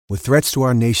With threats to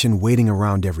our nation waiting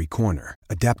around every corner,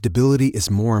 adaptability is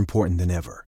more important than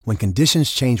ever. When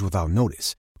conditions change without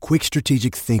notice, quick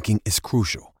strategic thinking is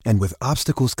crucial. And with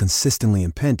obstacles consistently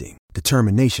impending,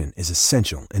 determination is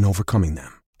essential in overcoming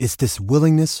them. It's this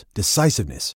willingness,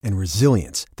 decisiveness, and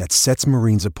resilience that sets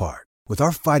Marines apart. With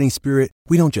our fighting spirit,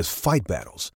 we don't just fight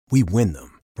battles, we win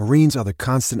them. Marines are the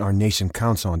constant our nation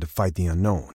counts on to fight the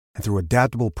unknown. And through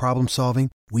adaptable problem solving,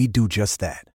 we do just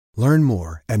that. Learn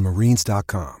more at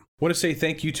marines.com. I want to say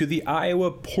thank you to the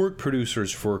Iowa pork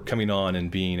producers for coming on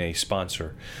and being a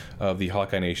sponsor of the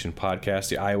Hawkeye Nation podcast.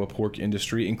 The Iowa pork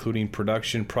industry, including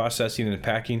production, processing, and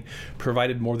packing,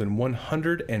 provided more than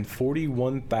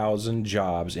 141,000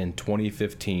 jobs in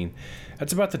 2015.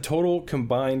 That's about the total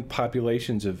combined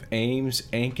populations of Ames,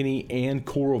 Ankeny, and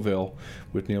Coralville,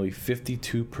 with nearly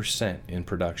 52% in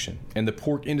production. And the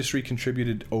pork industry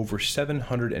contributed over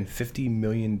 $750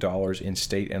 million in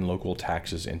state and local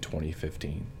taxes in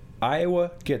 2015. Iowa,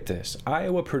 get this,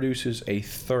 Iowa produces a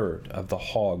third of the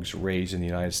hogs raised in the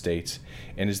United States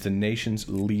and is the nation's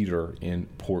leader in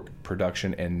pork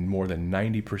production, and more than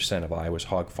 90% of Iowa's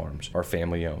hog farms are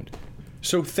family-owned.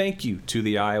 So thank you to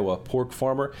the Iowa pork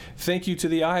farmer. Thank you to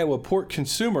the Iowa pork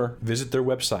consumer. Visit their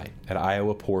website at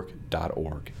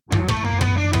iowapork.org.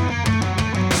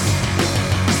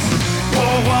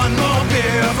 Pour one more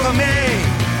beer for me.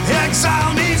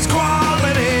 Exile needs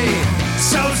quality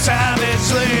so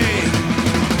savagely.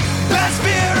 Best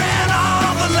beer in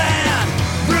all the land,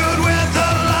 brewed with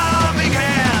a loving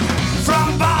hand.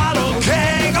 From bottle,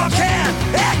 keg, or can,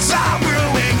 Exile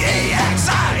Brewing,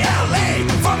 E-X-I-L-E.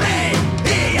 For me,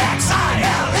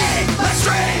 E-X-I-L-E. Let's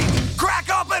drink, crack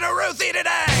open a Ruthie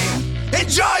today.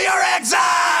 Enjoy your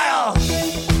exile.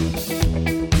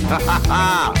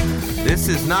 This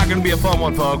is not going to be a fun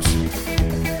one, folks.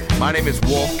 My name is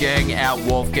Wolfgang at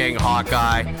Wolfgang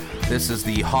Hawkeye. This is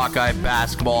the Hawkeye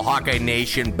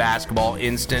Nation basketball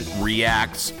instant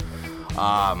reacts.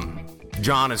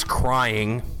 John is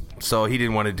crying, so he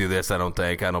didn't want to do this, I don't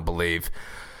believe.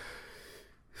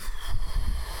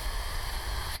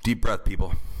 Deep breath,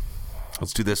 people.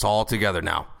 Let's do this all together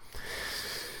now.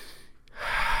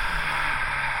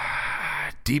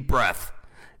 Deep breath.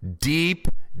 Deep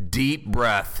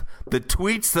breath. The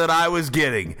tweets that I was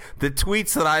getting, the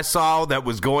tweets that I saw that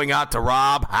was going out to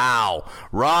Rob Howe.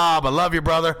 Rob, I love you,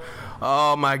 brother.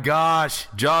 Oh, my gosh.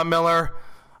 John Miller,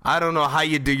 I don't know how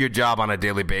you do your job on a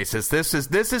daily basis. This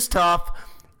is tough,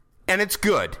 and it's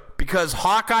good because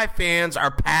Hawkeye fans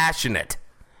are passionate.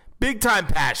 Big-time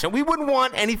passionate. We wouldn't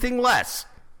want anything less.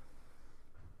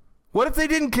 What if they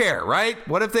didn't care, right?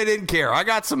 What if they didn't care? I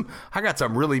got some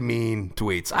really mean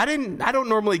tweets. I don't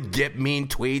normally get mean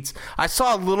tweets. I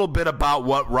saw a little bit about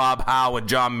what Rob Howe and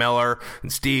John Miller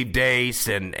and Steve Dace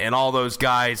and all those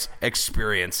guys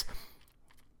experience.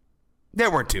 They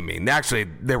weren't too mean. Actually,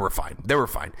 they were fine.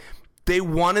 They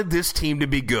wanted this team to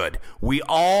be good. We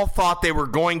all thought they were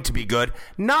going to be good.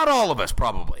 Not all of us,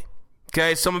 probably.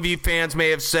 Okay, some of you fans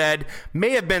may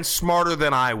have been smarter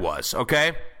than I was,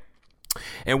 okay?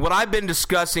 And what I've been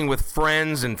discussing with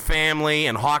friends and family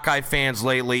and Hawkeye fans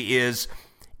lately is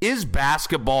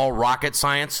basketball rocket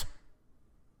science?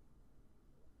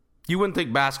 You wouldn't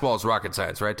think basketball is rocket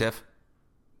science, right, Tiff?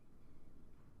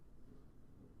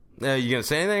 You going to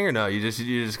say anything or no? You're just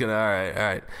going to, all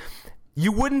right.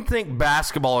 You wouldn't think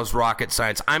basketball is rocket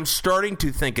science. I'm starting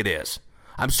to think it is.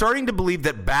 I'm starting to believe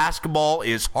that basketball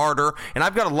is harder, and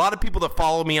I've got a lot of people that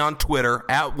follow me on Twitter,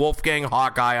 at Wolfgang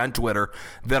Hawkeye on Twitter,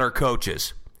 that are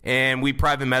coaches, and we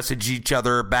private message each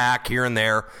other back here and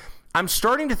there. I'm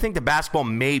starting to think that basketball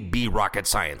may be rocket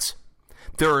science.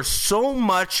 There is so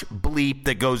much bleep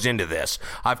that goes into this.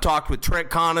 I've talked with Trent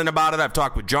Condon about it. I've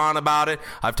talked with John about it.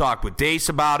 I've talked with Dace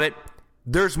about it.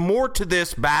 There's more to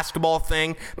this basketball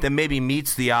thing than maybe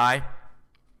meets the eye.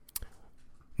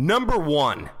 Number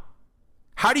one,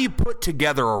 how do you put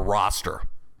together a roster?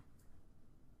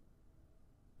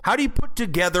 How do you put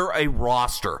together a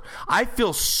roster? I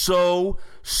feel so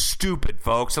stupid,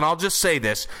 folks, and I'll just say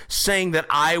this, saying that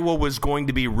Iowa was going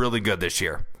to be really good this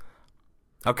year.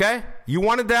 Okay? You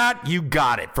wanted that? You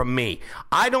got it from me.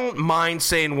 I don't mind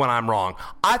saying when I'm wrong.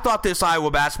 I thought this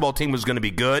Iowa basketball team was going to be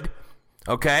good,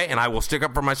 okay? And I will stick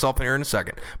up for myself here in a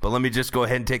second. But let me just go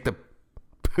ahead and take the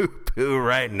poo-poo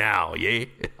right now, yeah?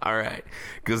 All right.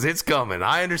 Because it's coming.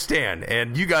 I understand.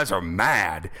 And you guys are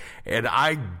mad. And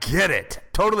I get it.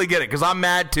 Totally get it. Because I'm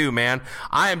mad too, man.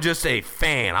 I am just a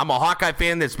fan. I'm a Hawkeye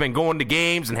fan that's been going to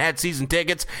games and had season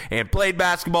tickets and played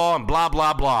basketball and blah,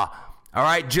 blah, blah. All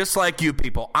right? Just like you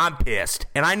people. I'm pissed.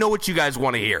 And I know what you guys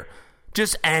want to hear.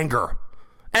 Just anger.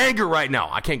 Anger right now.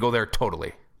 I can't go there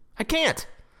totally. I can't.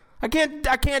 I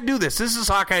can't do this. This is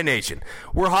Hawkeye Nation.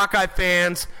 We're Hawkeye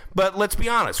fans, but let's be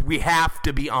honest. We have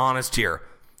to be honest here.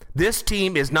 This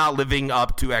team is not living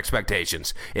up to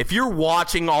expectations. If you're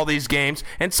watching all these games,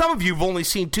 and some of you have only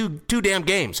seen two damn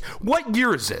games. What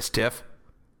year is this, Tiff?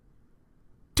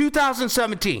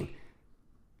 2017.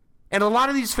 And a lot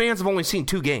of these fans have only seen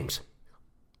 2 games.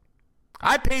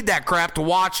 I paid that crap to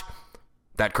watch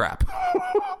that crap.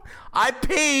 I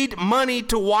paid money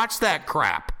to watch that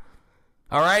crap.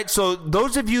 All right? So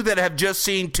those of you that have just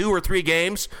seen 2 or 3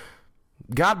 games,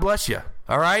 God bless you.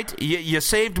 All right? You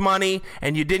saved money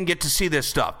and you didn't get to see this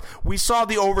stuff. We saw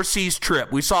the overseas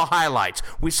trip. We saw highlights.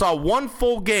 We saw 1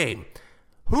 full game.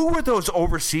 Who were those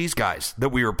overseas guys that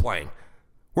we were playing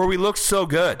where we looked so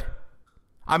good?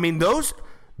 I mean, those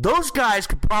guys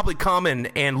could probably come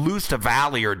and lose to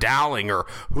Valley or Dowling or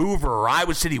Hoover or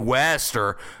Iowa City West.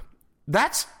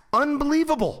 That's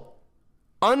unbelievable.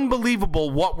 Unbelievable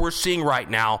what we're seeing right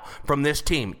now from this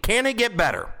team. Can it get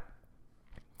better?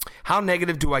 How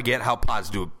negative do I get? How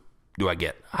positive do I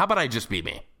get? How about I just be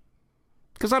me?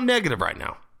 Because I'm negative right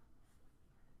now.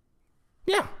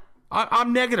 Yeah,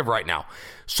 I'm negative right now.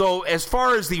 So as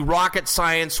far as the rocket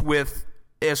science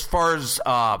as far as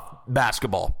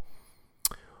basketball,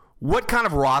 what kind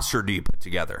of roster do you put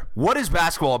together? What is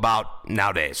basketball about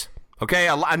nowadays? Okay,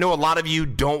 I know a lot of you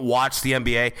don't watch the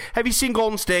NBA. Have you seen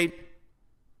Golden State?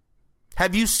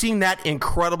 Have you seen that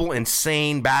incredible,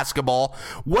 insane basketball?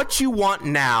 What you want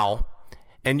now,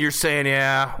 and you're saying,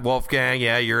 yeah, Wolfgang,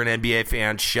 yeah, you're an NBA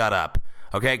fan, shut up.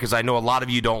 Okay, because I know a lot of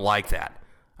you don't like that.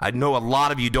 I know a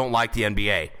lot of you don't like the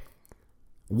NBA.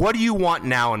 What do you want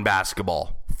now in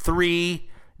basketball?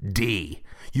 3D.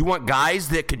 You want guys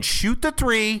that can shoot the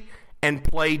 3 and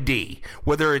play D.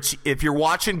 Whether it's, if you're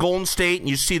watching Golden State and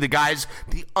you see the guys,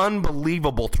 the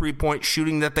unbelievable 3-point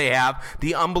shooting that they have,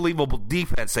 the unbelievable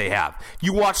defense they have.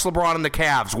 You watch LeBron and the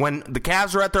Cavs. When the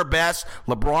Cavs are at their best,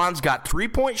 LeBron's got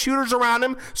 3-point shooters around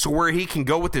him, so where he can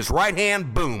go with his right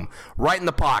hand, boom, right in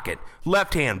the pocket.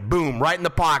 Left hand, boom, right in the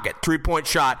pocket. 3-point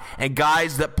shot, and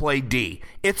guys that play D.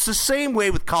 It's the same way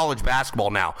with college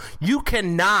basketball now. You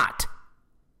cannot,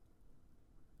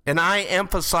 and I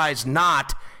emphasize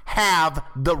not, have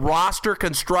the roster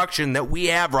construction that we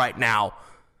have right now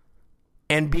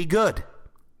and be good.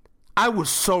 I was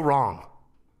so wrong.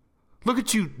 Look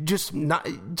at you just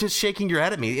shaking your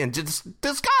head at me and just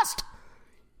disgust.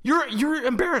 You're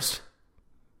embarrassed,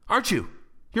 aren't you?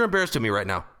 You're embarrassed of me right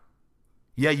now.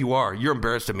 Yeah, you are. You're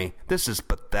embarrassed of me. This is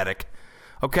pathetic.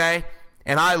 Okay?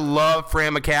 And I love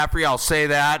Fran McCaffery, I'll say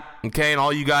that, okay? And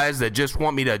all you guys that just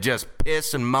want me to just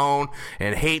piss and moan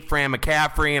and hate Fran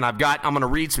McCaffery, and I'm going to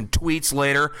read some tweets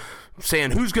later saying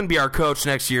who's going to be our coach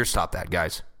next year. Stop that,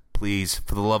 guys. Please,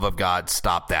 for the love of God,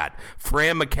 stop that.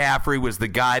 Fran McCaffery was the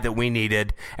guy that we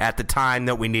needed at the time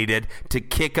that we needed to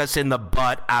kick us in the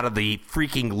butt out of the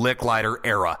freaking Licklider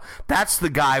era. That's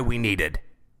the guy we needed.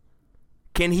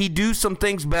 Can he do some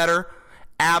things better?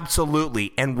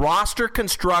 Absolutely. And roster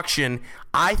construction,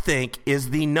 I think,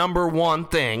 is the number one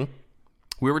thing.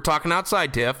 We were talking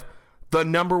outside, Tiff. The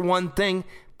number one thing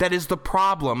that is the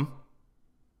problem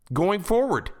going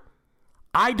forward.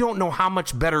 I don't know how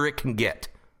much better it can get.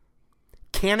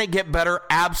 Can it get better?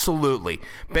 Absolutely.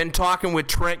 Been talking with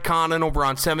Trent Condon over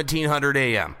on 1700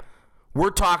 AM. We're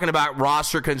talking about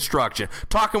roster construction.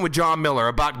 Talking with John Miller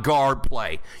about guard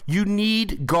play. You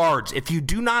need guards. If you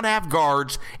do not have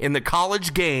guards in the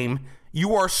college game,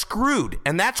 you are screwed.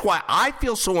 And that's why I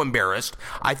feel so embarrassed.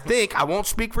 I won't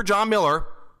speak for John Miller.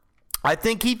 I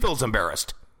think he feels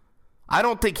embarrassed. I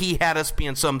don't think he had us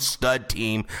being some stud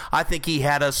team. I think he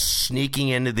had us sneaking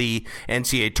into the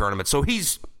NCAA tournament. So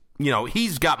he's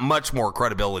got much more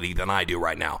credibility than I do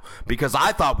right now because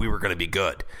I thought we were going to be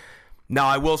good. Now,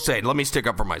 I will say, let me stick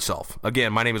up for myself.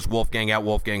 Again, my name is Wolfgang at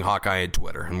Wolfgang Hawkeye on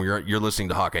Twitter, and you're listening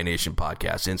to Hawkeye Nation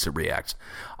Podcast, Instant Reacts.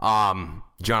 John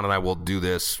and I will do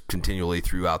this continually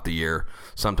throughout the year.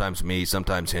 Sometimes me,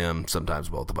 sometimes him, sometimes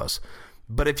both of us.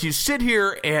 But if you sit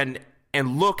here and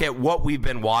look at what we've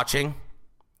been watching,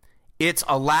 it's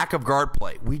a lack of guard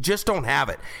play. We just don't have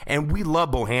it. And we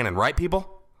love Bohannon, right,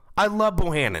 people? I love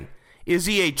Bohannon. Is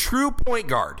he a true point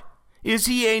guard? Is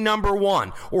he a number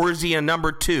 1 or is he a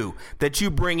number 2 that you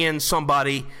bring in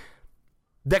somebody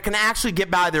that can actually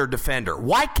get by their defender?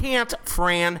 Why can't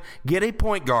Fran get a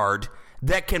point guard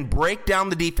that can break down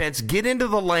the defense, get into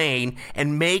the lane,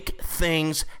 and make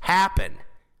things happen?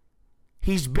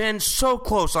 He's been so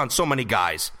close on so many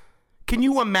guys. Can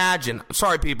you imagine?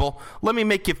 Sorry, people. Let me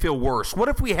make you feel worse. What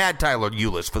if we had Tyler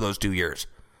Ulis for those 2 years?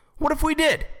 What if we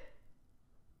did?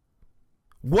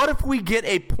 What if we get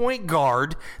a point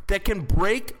guard that can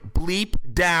break bleep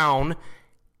down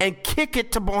and kick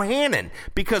it to Bohannon.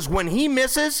 Because when he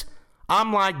misses,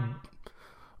 I'm like,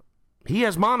 he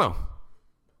has mono.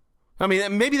 I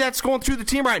mean, maybe that's going through the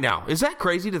team right now. Is that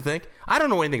crazy to think? I don't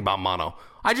know anything about mono.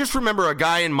 I just remember a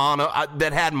guy in mono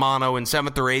that had mono in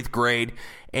 7th or 8th grade,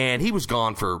 and he was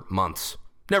gone for months.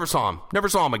 Never saw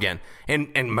him again.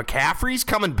 And McCaffrey's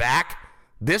coming back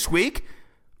this week.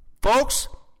 Folks,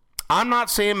 I'm not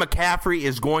saying McCaffrey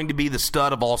is going to be the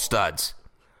stud of all studs,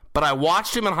 but I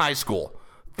watched him in high school.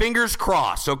 Fingers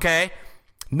crossed, okay?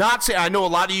 Not say I know a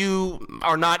lot of you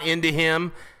are not into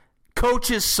him.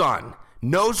 Coach's son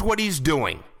knows what he's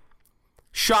doing.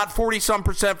 Shot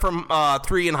 40-some% from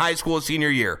 3 in high school his senior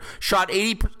year. Shot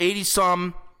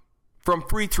 80-some from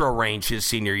free throw range his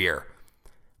senior year.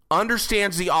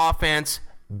 Understands the offense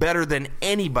better than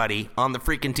anybody on the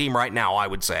freaking team right now, I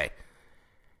would say.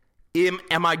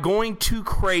 Am I going too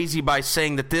crazy by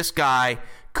saying that this guy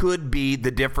could be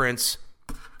the difference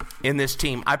in this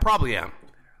team? I probably am.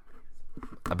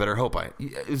 I better hope I.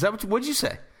 Is that what did you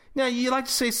say? Yeah, you like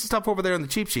to say stuff over there in the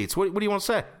cheap sheets. What do you want to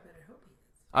say?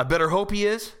 I better hope he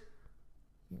is.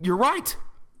 You're right.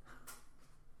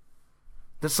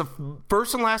 That's the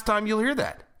first and last time you'll hear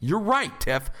that. You're right,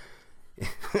 Tiff.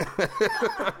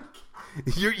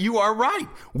 You are right.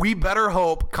 We better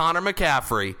hope Connor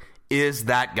McCaffrey is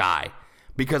that guy,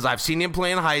 because I've seen him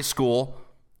play in high school.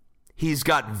 He's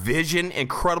got vision,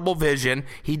 incredible vision.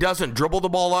 He doesn't dribble the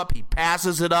ball up. He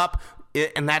passes it up,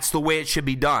 and that's the way it should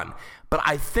be done. But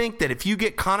I think that if you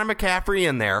get Connor McCaffrey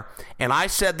in there, and I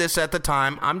said this at the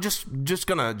time, I'm just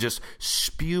going to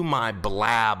spew my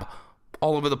blab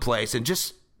all over the place and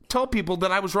just tell people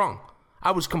that I was wrong.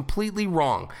 I was completely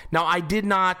wrong. Now, I did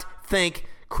not think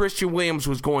Christian Williams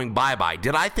was going bye-bye.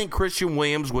 Did I think Christian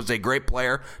Williams was a great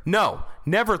player? No,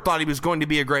 never thought he was going to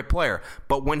be a great player.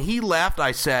 But when he left,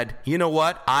 I said, you know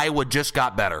what? Iowa just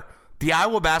got better. The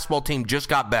Iowa basketball team just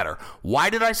got better. Why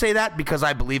did I say that? Because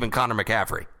I believe in Connor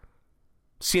McCaffrey.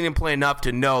 Seen him play enough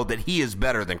to know that he is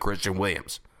better than Christian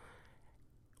Williams.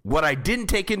 What I didn't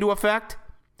take into account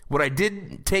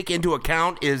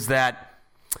is that,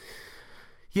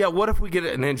 yeah, what if we get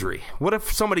an injury? What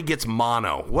if somebody gets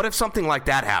mono? What if something like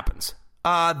that happens?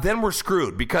 Then we're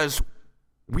screwed, because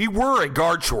we were a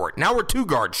guard short. Now we're 2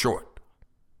 guards short.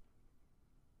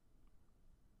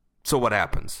 So what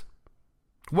happens?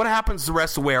 What happens the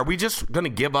rest of the way? Are we just going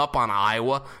to give up on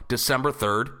Iowa December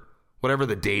 3rd, whatever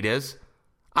the date is?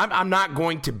 I'm not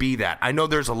going to be that. I know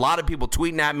there's a lot of people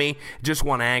tweeting at me, just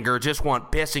want anger, just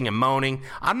want pissing and moaning.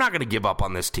 I'm not going to give up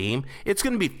on this team. It's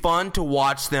going to be fun to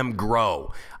watch them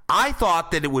grow. I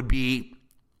thought that it would be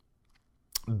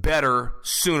better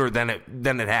sooner than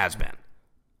it has been.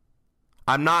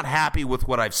 I'm not happy with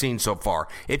what I've seen so far.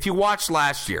 If you watched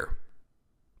last year,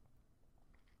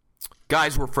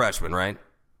 guys were freshmen, right?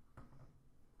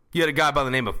 You had a guy by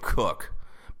the name of Cook.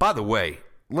 By the way,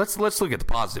 let's look at the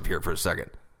positive here for a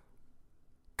second.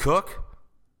 Cook?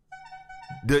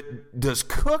 Does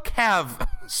Cook have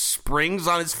springs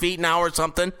on his feet now or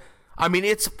something? I mean,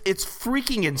 it's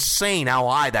freaking insane how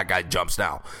high that guy jumps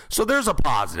now. So there's a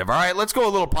positive, all right? Let's go a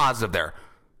little positive there.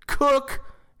 Cook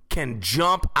can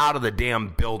jump out of the damn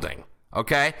building,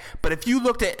 okay? But if you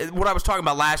looked at what I was talking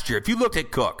about last year, if you looked at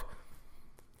Cook,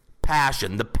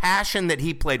 the passion that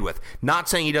he played with, not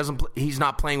saying he's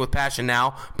not playing with passion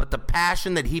now, but the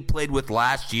passion that he played with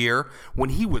last year,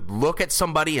 when he would look at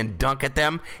somebody and dunk at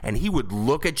them, and he would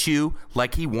look at you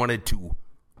like he wanted to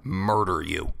murder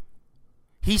you.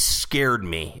 He scared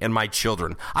me and my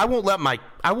children. I won't let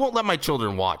my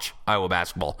children watch Iowa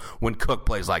basketball when Cook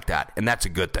plays like that, and that's a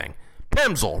good thing.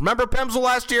 Pemsl, remember Pemsl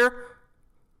last year?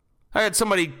 I had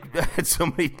somebody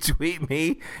tweet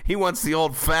me. He wants the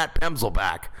old fat Pemsl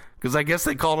back, because I guess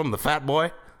they called him the fat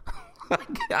boy.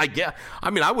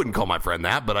 I mean, I wouldn't call my friend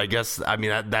that, but I guess,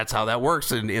 that's how that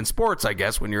works in sports, I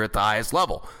guess, when you're at the highest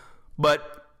level.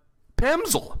 But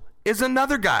Pemsl is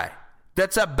another guy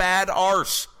that's a bad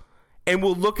arse and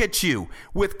will look at you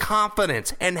with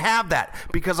confidence and have that,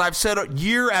 because I've said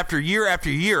year after year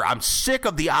after year, I'm sick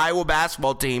of the Iowa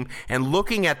basketball team and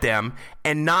looking at them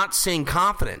and not seeing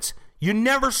confidence. You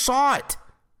never saw it.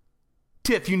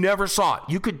 Tiff, you never saw it.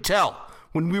 You could tell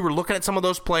when we were looking at some of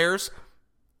those players,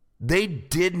 they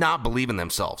did not believe in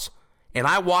themselves. And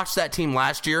I watched that team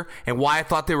last year, and why I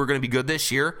thought they were going to be good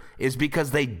this year is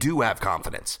because they do have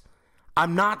confidence.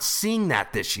 I'm not seeing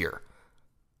that this year.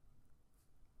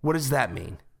 What does that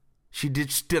mean? She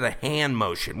just did a hand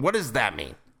motion. What does that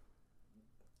mean?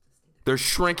 They're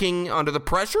shrinking under the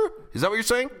pressure? Is that what you're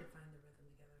saying?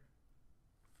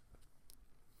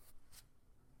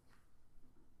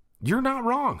 You're not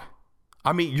wrong.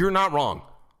 I mean, you're not wrong.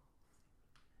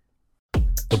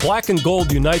 The black and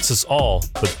gold unites us all,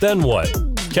 but then what?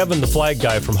 Kevin, the flag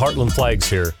guy from Heartland Flags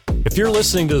here. If you're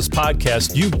listening to this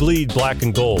podcast, you bleed black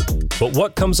and gold. But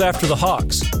what comes after the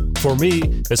Hawks? For me,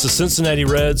 it's the Cincinnati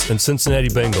Reds and Cincinnati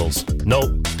Bengals.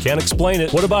 Nope, can't explain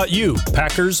it. What about you?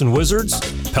 Packers and Wizards?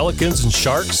 Pelicans and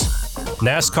Sharks?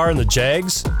 NASCAR and the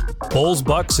Jags? Bulls,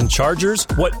 Bucks, and Chargers?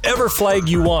 Whatever flag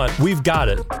you want, we've got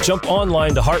it. Jump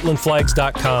online to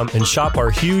heartlandflags.com and shop our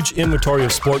huge inventory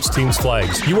of sports teams'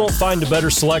 flags. You won't find a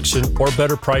better selection or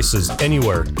better prices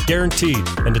anywhere, guaranteed.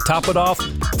 And to top it off,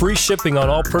 free shipping on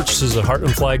all purchases at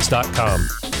heartlandflags.com.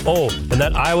 Oh, and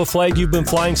that Iowa flag you've been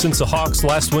flying since the Hawks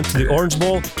last went to the Orange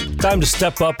Bowl? Time to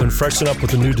step up and freshen up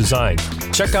with a new design.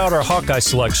 Check out our Hawkeye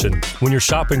selection when you're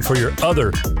shopping for your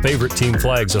other favorite team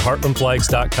flags at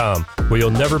heartlandflags.com, where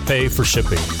you'll never pay for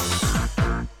shipping.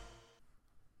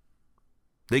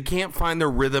 They can't find their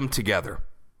rhythm together.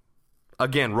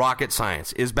 Again, rocket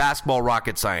science. Is basketball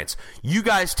rocket science? You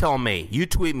guys tell me. You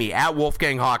tweet me at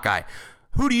Wolfgang Hawkeye.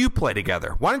 Who do you play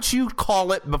together? Why don't you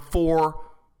call it before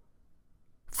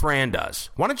Fran does?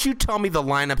 Why don't you tell me the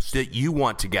lineups that you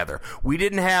want together? We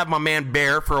didn't have my man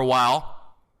Bear for a while.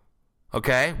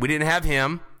 Okay? We didn't have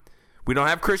him. We don't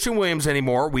have Christian Williams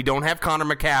anymore. We don't have Connor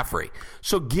McCaffrey.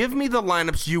 So give me the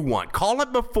lineups you want. Call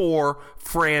it before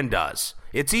Fran does.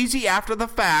 It's easy after the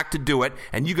fact to do it,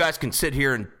 and you guys can sit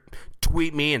here and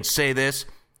tweet me and say this.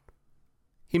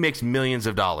 He makes millions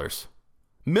of dollars.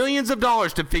 Millions of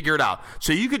dollars to figure it out.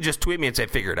 So you could just tweet me and say,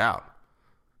 figure it out.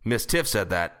 Miss Tiff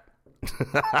said that.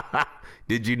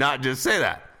 Did you not just say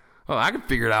that? Oh, I can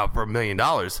figure it out for $1 million.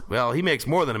 Well, he makes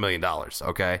more than $1 million,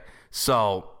 okay?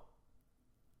 So,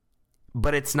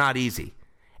 but it's not easy.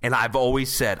 And I've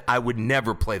always said I would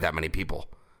never play that many people.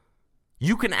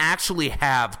 You can actually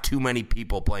have too many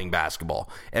people playing basketball.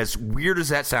 As weird as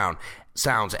that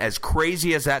sounds, as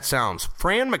crazy as that sounds,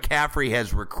 Fran McCaffrey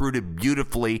has recruited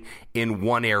beautifully in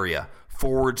one area,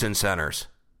 forwards and centers.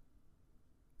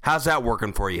 How's that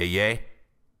working for you, yay?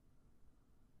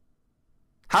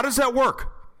 How does that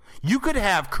work? You could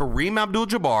have Kareem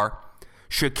Abdul-Jabbar,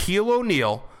 Shaquille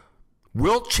O'Neal,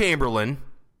 Wilt Chamberlain,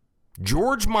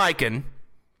 George Mikan,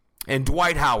 and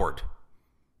Dwight Howard.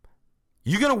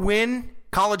 You going to win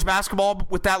college basketball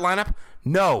with that lineup?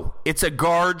 No, it's a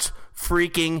guards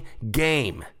freaking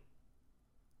game.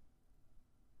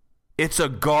 It's a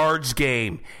guards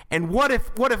game. And what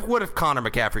if Connor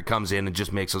McCaffrey comes in and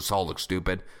just makes us all look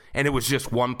stupid and it was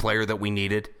just one player that we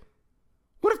needed?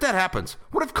 What if that happens?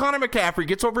 What if Connor McCaffrey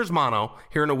gets over his mono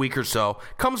here in a week or so,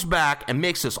 comes back and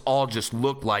makes us all just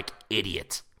look like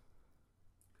idiots?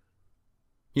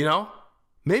 You know?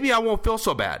 Maybe I won't feel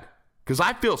so bad because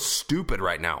I feel stupid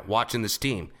right now watching this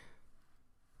team.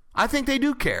 I think they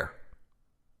do care.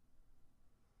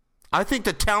 I think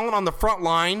the talent on the front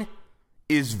line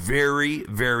is very,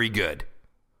 very good.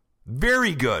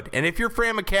 Very good. And if you're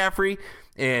Fran McCaffrey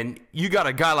and you got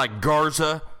a guy like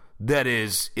Garza that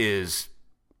is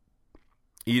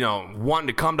wanting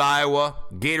to come to Iowa,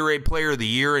 Gatorade Player of the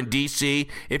Year in D.C.,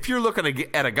 if you're looking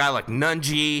at a guy like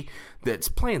Nunji that's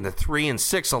playing the 3 and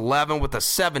 6'11" with a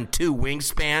 7'2"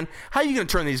 wingspan, how are you going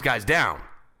to turn these guys down?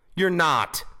 You're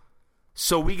not.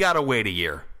 So we got to wait a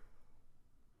year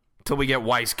till we get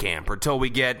Weiskamp or till we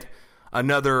get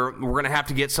we're going to have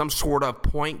to get some sort of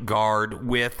point guard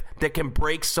that can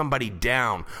break somebody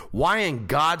down. Why in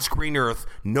God's green earth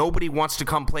nobody wants to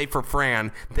come play for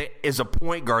Fran that is a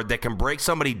point guard that can break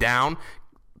somebody down?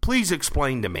 Please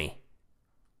explain to me.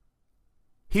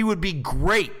 He would be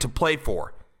great to play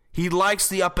for. He likes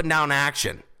the up and down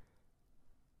action.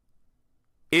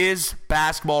 Is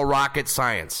basketball rocket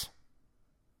science?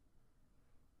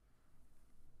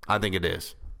 I think it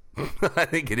is. I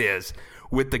think it is.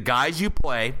 With the guys you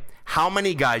play, how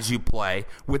many guys you play,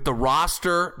 with the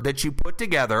roster that you put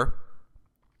together,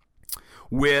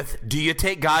 do you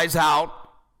take guys out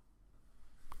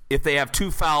if they have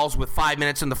 2 fouls with 5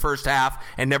 minutes in the first half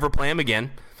and never play them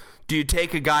again? Do you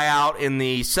take a guy out in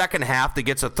the second half that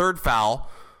gets a 3rd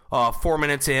foul 4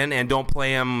 minutes in and don't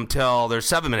play him until they're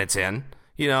 7 minutes in?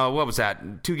 You know, what was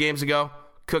that, 2 games ago?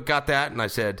 Cook got that, and I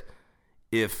said,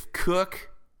 if Cook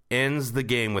ends the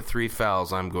game with 3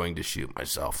 fouls, I'm going to shoot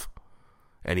myself.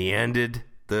 And he ended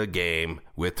the game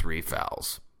with 3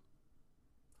 fouls.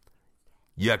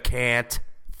 You can't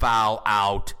foul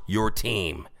out your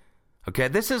team. Okay,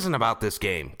 this isn't about this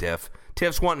game, Tiff.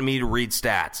 Tiff's wanting me to read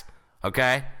stats.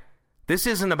 Okay? This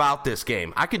isn't about this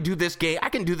game. I can do this game. I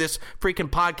can do this freaking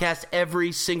podcast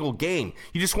every single game.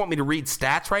 You just want me to read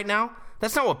stats right now?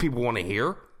 That's not what people want to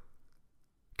hear.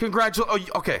 Congratulations.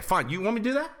 Oh, okay, fine. You want me to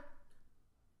do that?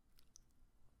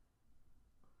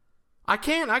 I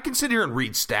can sit here and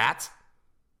read stats.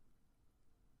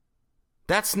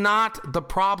 That's not the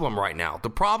problem right now. The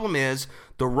problem is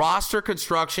the roster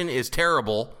construction is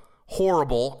terrible,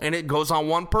 horrible, and it goes on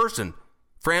one person,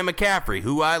 Fran McCaffrey,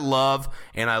 who I love,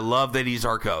 and I love that he's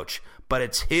our coach. But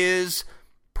it's his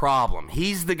problem.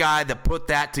 He's the guy that put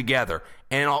that together.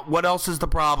 And what else is the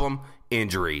problem?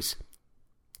 Injuries.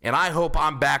 And I hope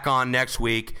I'm back on next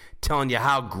week telling you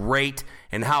how great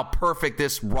and how perfect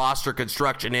this roster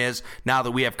construction is now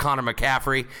that we have Connor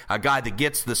McCaffrey, a guy that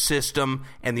gets the system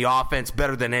and the offense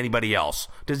better than anybody else.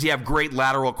 Does he have great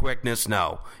lateral quickness?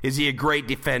 No. Is he a great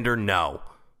defender? No.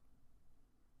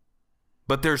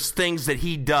 But there's things that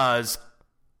he does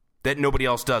that nobody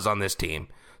else does on this team.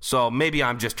 So maybe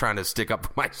I'm just trying to stick up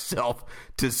for myself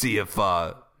to see if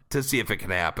it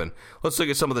can happen. Let's look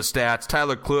at some of the stats.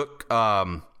 Tyler Cook,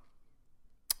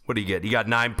 what do you get? He got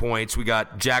 9 points. We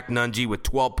got Jack Nungy with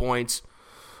 12 points.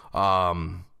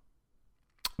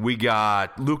 We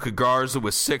got Luka Garza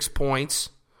with 6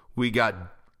 points. We got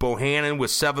Bohannon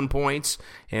with 7 points.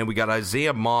 And we got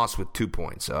Isaiah Moss with 2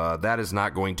 points. That is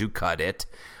not going to cut it.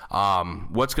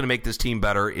 What's going to make this team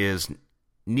better is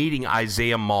needing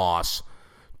Isaiah Moss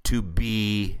to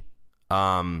be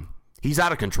he's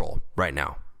out of control right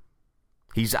now.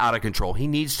 He's out of control. He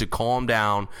needs to calm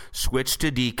down, switch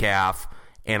to decaf,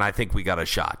 and I think we got a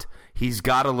shot. He's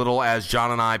got a little, as John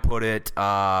and I put it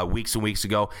weeks and weeks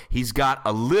ago, he's got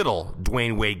a little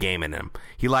Dwayne Wade game in him.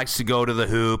 He likes to go to the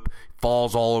hoop,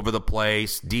 falls all over the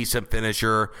place, decent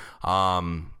finisher,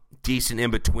 decent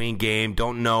in-between game.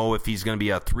 Don't know if he's going to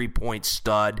be a three-point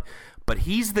stud, but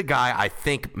he's the guy I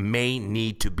think may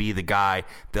need to be the guy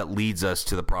that leads us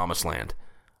to the promised land.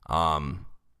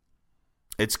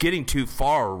 It's getting too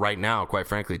far right now, quite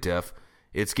frankly, Tiff.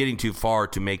 It's getting too far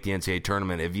to make the NCAA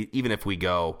tournament, even if we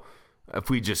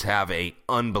just have a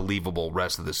unbelievable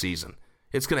rest of the season.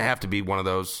 It's going to have to be one of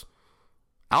those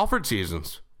Alfred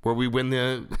seasons where we win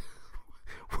the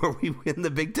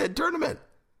Big Ten tournament.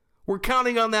 We're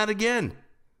counting on that again.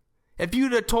 If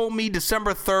you'd have told me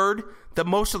December 3rd that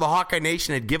most of the Hawkeye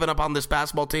Nation had given up on this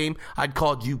basketball team, I'd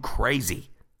called you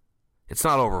crazy. It's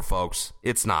not over, folks.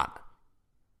 It's not.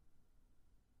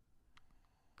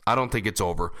 I don't think it's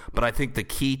over, but I think the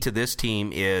key to this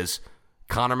team is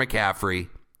Connor McCaffrey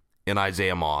and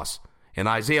Isaiah Moss. And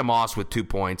Isaiah Moss with 2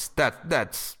 points,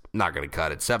 that's not going to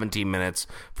cut it. 17 minutes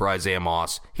for Isaiah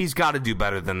Moss. He's got to do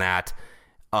better than that.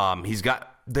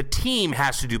 The team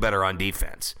has to do better on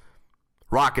defense.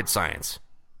 Rocket science.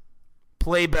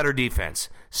 Play better defense.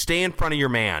 Stay in front of your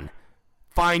man.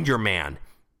 Find your man.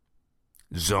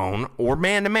 Zone or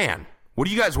man-to-man. What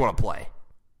do you guys want to play?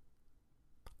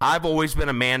 I've always been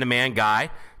a man-to-man guy.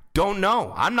 Don't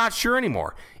know. I'm not sure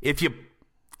anymore. I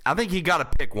think you got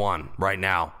to pick one right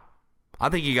now. I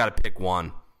think you got to pick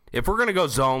one. If we're going to go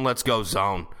zone, let's go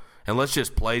zone. And let's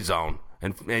just play zone.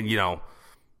 And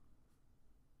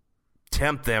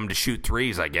tempt them to shoot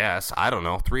threes, I guess. I don't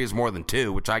know. 3 is more than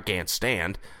 2, which I can't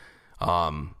stand.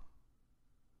 Not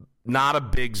a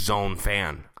big zone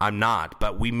fan. I'm not.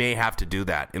 But we may have to do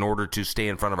that in order to stay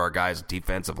in front of our guys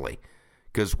defensively.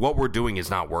 Because what we're doing is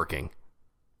not working.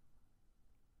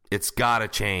 It's got to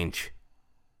change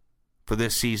for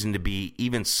this season to be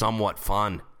even somewhat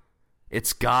fun.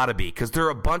 It's got to be. Because they're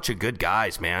a bunch of good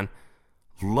guys, man.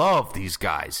 Love these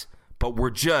guys. But we're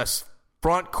just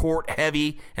front court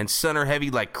heavy and center heavy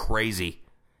like crazy.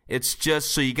 It's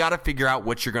just, so you got to figure out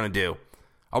what you're going to do.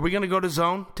 Are we going to go to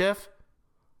zone, Tiff?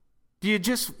 Do you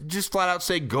just flat out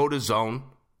say go to zone?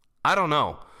 I don't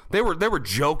know. They were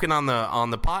joking on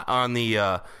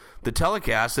the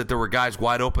telecast that there were guys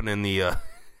wide open in the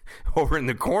over in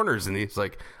the corners, and he's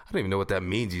like, I don't even know what that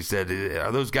means. He said,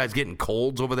 are those guys getting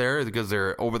colds over there because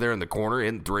they're over there in the corner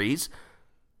in threes?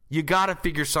 You got to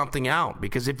figure something out,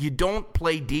 because if you don't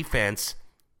play defense,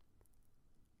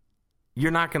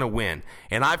 you're not going to win.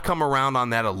 And I've come around on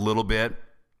that a little bit.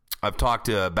 I've talked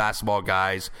to basketball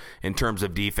guys in terms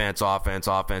of defense,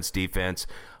 offense, defense.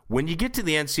 When you get to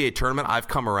the NCAA tournament, I've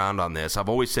come around on this. I've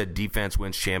always said defense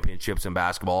wins championships in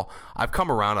basketball. I've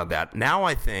come around on that. Now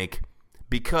I think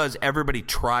because everybody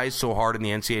tries so hard in the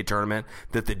NCAA tournament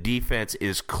that the defense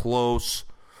is close,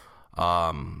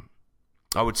 I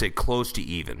would say close to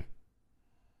even.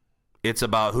 It's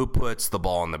about who puts the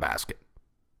ball in the basket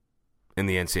in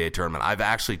the NCAA tournament. I've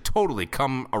actually totally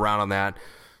come around on that,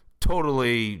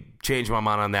 totally changed my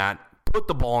mind on that. Put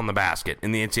the ball in the basket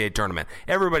in the NCAA tournament.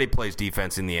 Everybody plays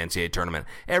defense in the NCAA tournament.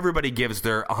 Everybody gives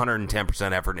their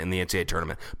 110% effort in the NCAA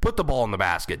tournament. Put the ball in the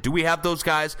basket. Do we have those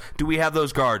guys? Do we have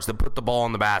those guards that put the ball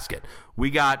in the basket? We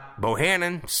got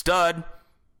Bohannon, stud,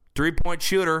 three-point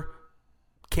shooter,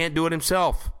 can't do it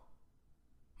himself.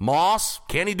 Moss,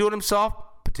 can he do it himself?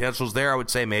 Potential's there, I would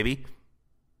say maybe.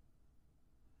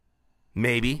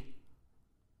 Maybe.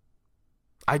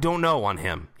 I don't know on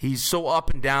him. He's so up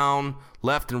and down,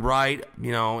 left and right.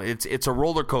 You know, it's a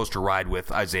roller coaster ride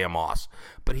with Isaiah Moss.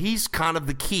 But he's kind of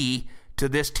the key to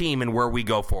this team and where we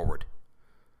go forward.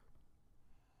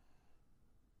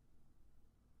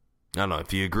 I don't know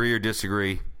if you agree or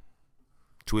disagree.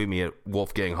 Tweet me at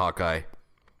Wolfgang Hawkeye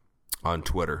on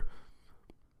Twitter.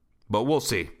 But we'll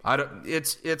see.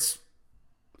 It's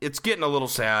getting a little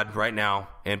sad right now,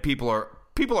 and people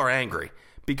are angry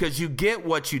because you get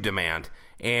what you demand.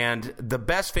 And the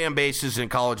best fan bases in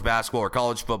college basketball or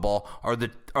college football are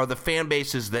the fan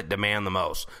bases that demand the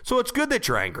most. So it's good that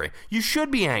you're angry. You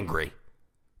should be angry.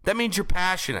 That means you're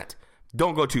passionate.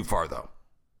 Don't go too far, though.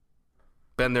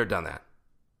 Been there, done that.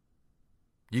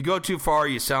 You go too far,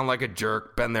 you sound like a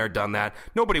jerk. Been there, done that.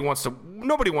 Nobody wants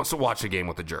to watch a game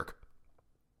with a jerk.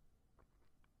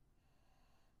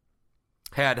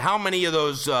 How many of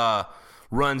those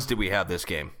runs did we have this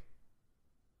game?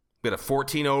 We had a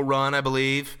 14-0 run, I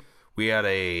believe. We had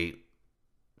a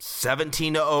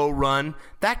 17-0 run.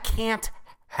 That can't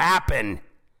happen.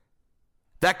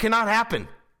 That cannot happen.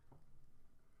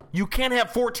 You can't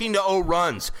have 14-0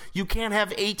 runs. You can't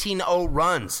have 18-0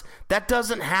 runs. That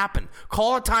doesn't happen.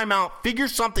 Call a timeout. Figure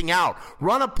something out.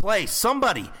 Run a play.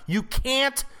 Somebody. You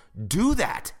can't do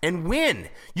that and win.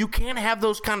 You can't have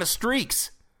those kind of streaks,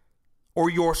 or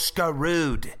you're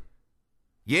screwed.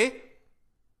 Yeah?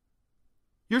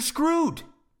 You're screwed.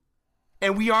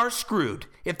 And we are screwed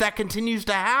if that continues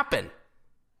to happen.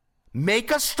 Make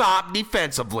a stop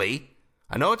defensively.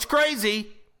 I know it's crazy.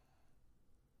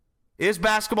 Is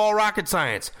basketball rocket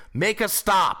science? Make a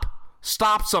stop.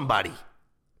 Stop somebody.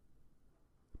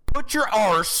 Put your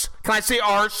arse, can I say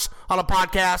arse on a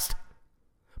podcast?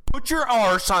 Put your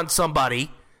arse on somebody,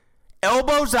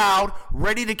 elbows out,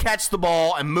 ready to catch the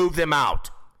ball and move them out.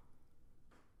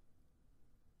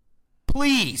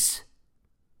 Please.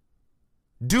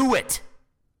 Do it.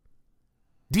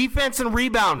 Defense and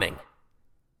rebounding.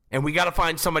 And we got to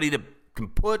find somebody to can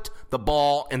put the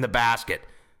ball in the basket.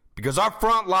 Because our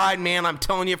front line, man, I'm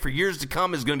telling you, for years to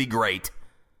come is going to be great.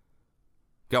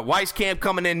 Got Weiskamp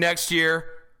coming in next year.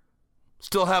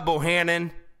 Still have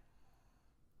Bohannon.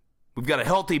 We've got a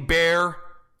healthy Bear.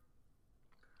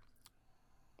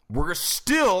 We're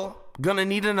still going to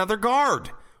need another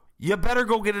guard. You better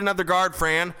go get another guard,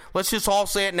 Fran. Let's just all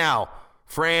say it now.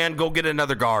 Fran, go get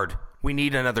another guard. We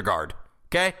need another guard.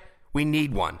 Okay? We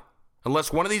need one.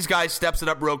 Unless one of these guys steps it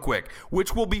up real quick,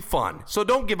 which will be fun. So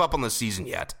don't give up on the season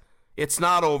yet. It's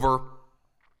not over.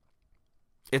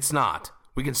 It's not.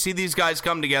 We can see these guys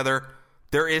come together.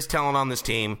 There is talent on this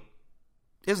team.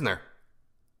 Isn't there?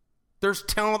 There's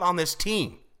talent on this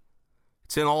team.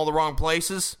 It's in all the wrong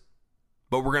places,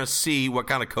 but we're going to see what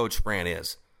kind of coach Fran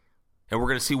is. And we're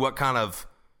going to see what kind of,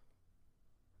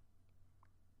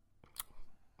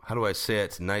 how do I say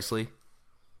it nicely?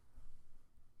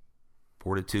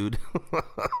 Fortitude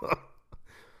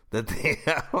that they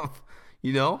have,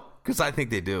 you know, because I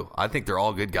think they do. I think they're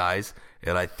all good guys,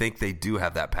 and I think they do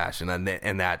have that passion and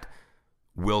that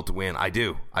will to win. I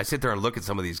do. I sit there and look at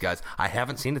some of these guys. I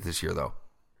haven't seen it this year, though.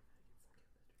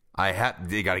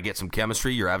 They got to get some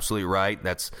chemistry. You're absolutely right.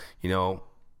 That's, you know,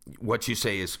 what you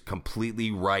say is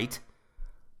completely right.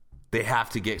 They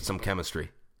have to get some chemistry.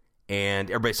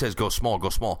 And everybody says, go small, go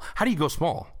small. How do you go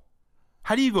small?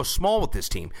 How do you go small with this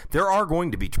team? There are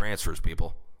going to be transfers,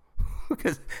 people.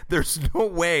 Because there's no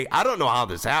way. I don't know how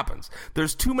this happens.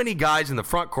 There's too many guys in the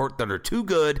front court that are too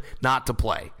good not to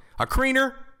play. A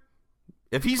Creener,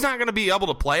 if he's not going to be able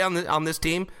to play on this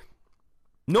team,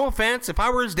 no offense, if I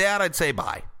were his dad, I'd say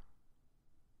bye.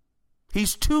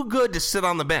 He's too good to sit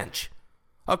on the bench.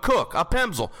 A Cook, a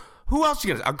Pemsl. Who else are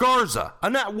you going to? A Garza.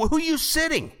 Who are you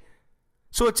sitting?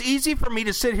 So it's easy for me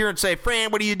to sit here and say,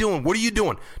 Fran, what are you doing? What are you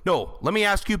doing? No, let me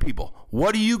ask you people.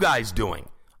 What are you guys doing?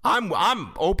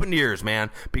 I'm open ears, man,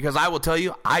 because I will tell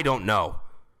you, I don't know.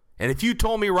 And if you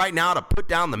told me right now to put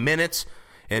down the minutes,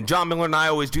 and John Miller and I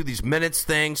always do these minutes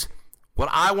things, what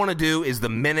I want to do is the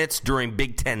minutes during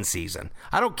Big Ten season.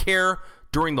 I don't care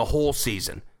during the whole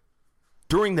season.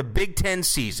 During the Big Ten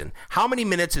season, how many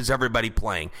minutes is everybody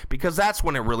playing? Because that's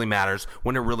when it really matters,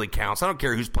 when it really counts. I don't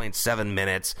care who's playing 7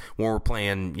 minutes when we're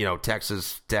playing, you know,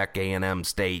 Texas Tech, A&M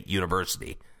State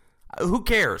University. Who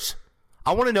cares?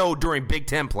 I want to know during Big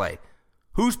Ten play,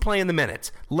 who's playing the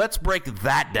minutes? Let's break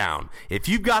that down. If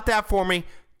you've got that for me,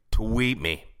 tweet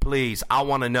me. Please, I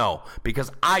want to know,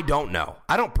 because I don't know.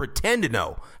 I don't pretend to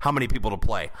know how many people to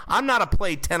play. I'm not a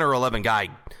play 10 or 11 guy.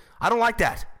 I don't like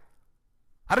that.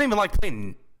 I don't even like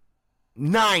playing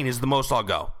 9 is the most I'll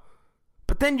go.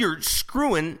 But then you're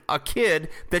screwing a kid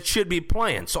that should be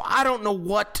playing. So I don't know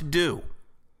what to do.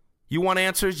 You want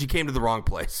answers? You came to the wrong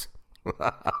place.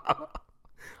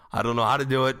 I don't know how to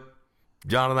do it.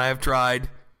 John and I have tried.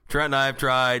 Trent and I have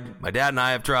tried. My dad and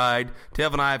I have tried.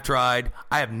 Tiff and I have tried.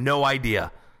 I have no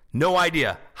idea. No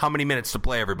idea how many minutes to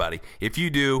play everybody. If you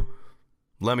do,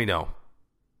 let me know.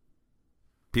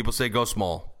 People say go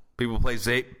small. People play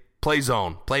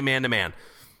zone. Play man-to-man.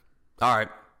 All right.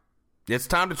 It's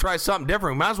time to try something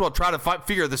different. We might as well try to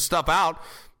figure this stuff out.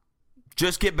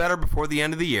 Just get better before the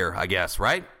end of the year, I guess,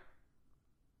 right?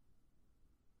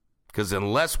 Because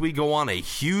unless we go on a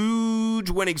huge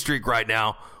winning streak right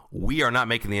now, we are not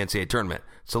making the NCAA tournament.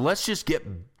 So let's just get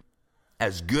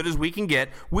as good as we can get,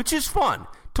 which is fun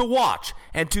to watch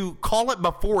and to call it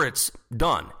before it's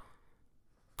done.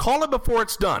 Call it before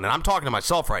it's done. And I'm talking to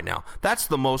myself right now. That's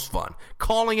the most fun.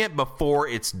 Calling it before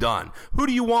it's done. Who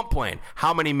do you want playing?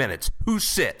 How many minutes? Who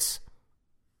sits?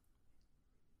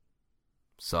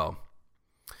 So,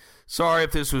 sorry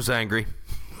if this was angry.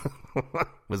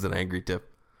 Was it angry, Tip?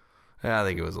 I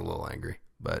think it was a little angry,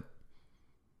 but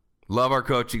love our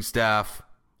coaching staff.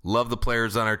 Love the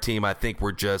players on our team. I think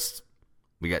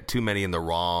we got too many in the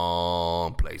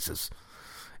wrong places.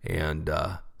 And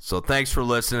so thanks for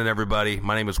listening, everybody.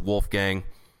 My name is Wolfgang,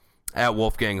 at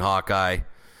Wolfgang Hawkeye.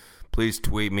 Please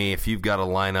tweet me if you've got a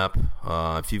lineup.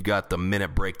 If you've got the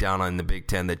minute breakdown on the Big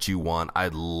Ten that you want,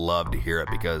 I'd love to hear it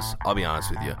because I'll be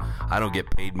honest with you, I don't get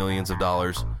paid millions of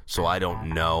dollars, so I don't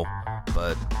know.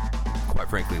 But quite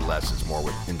frankly, less is more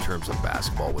in terms of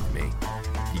basketball with me.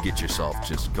 You get yourself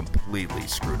just completely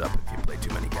screwed up if you play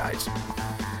too many guys.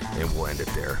 And we'll end it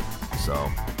there. So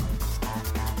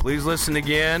please listen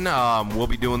again. We'll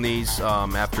be doing these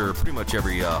after pretty much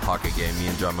every hockey game, me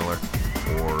and John Miller,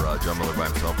 or John Miller by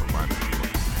himself, or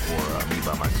me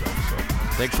by myself. So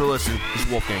thanks for listening. This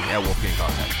is Wolfgang at Wolfgang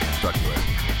Hawkeye. Talk to you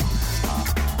later.